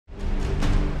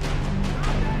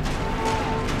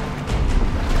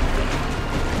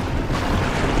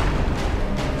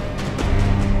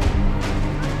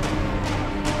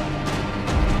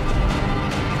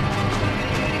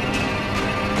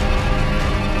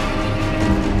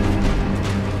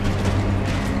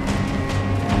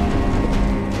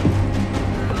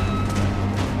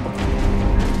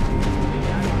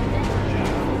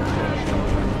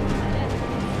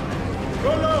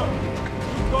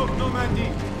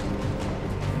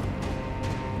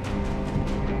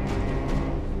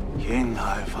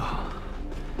Ivar.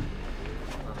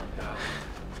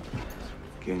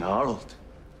 King Harald.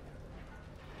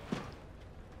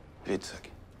 Witzig.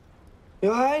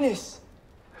 Your Highness.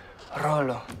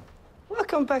 Rollo.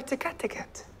 Welcome back to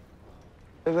Kattegat.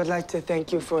 We would like to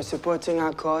thank you for supporting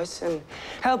our cause and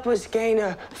help us gain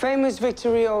a famous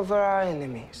victory over our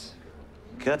enemies.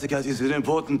 Kattegat is an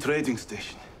important trading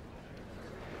station.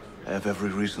 I have every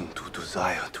reason to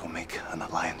desire to make an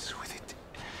alliance with it.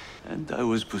 And I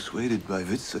was persuaded by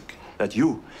Witzig that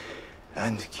you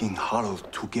and King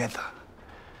Harald together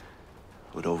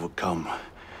would overcome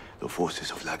the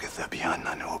forces of Lagertha beyond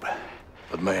Nanobe.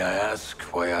 But may I ask,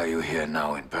 why are you here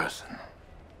now in person?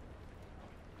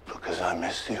 Because I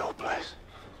miss the old place.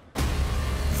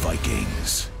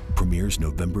 Vikings premieres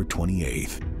November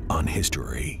 28th on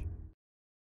History.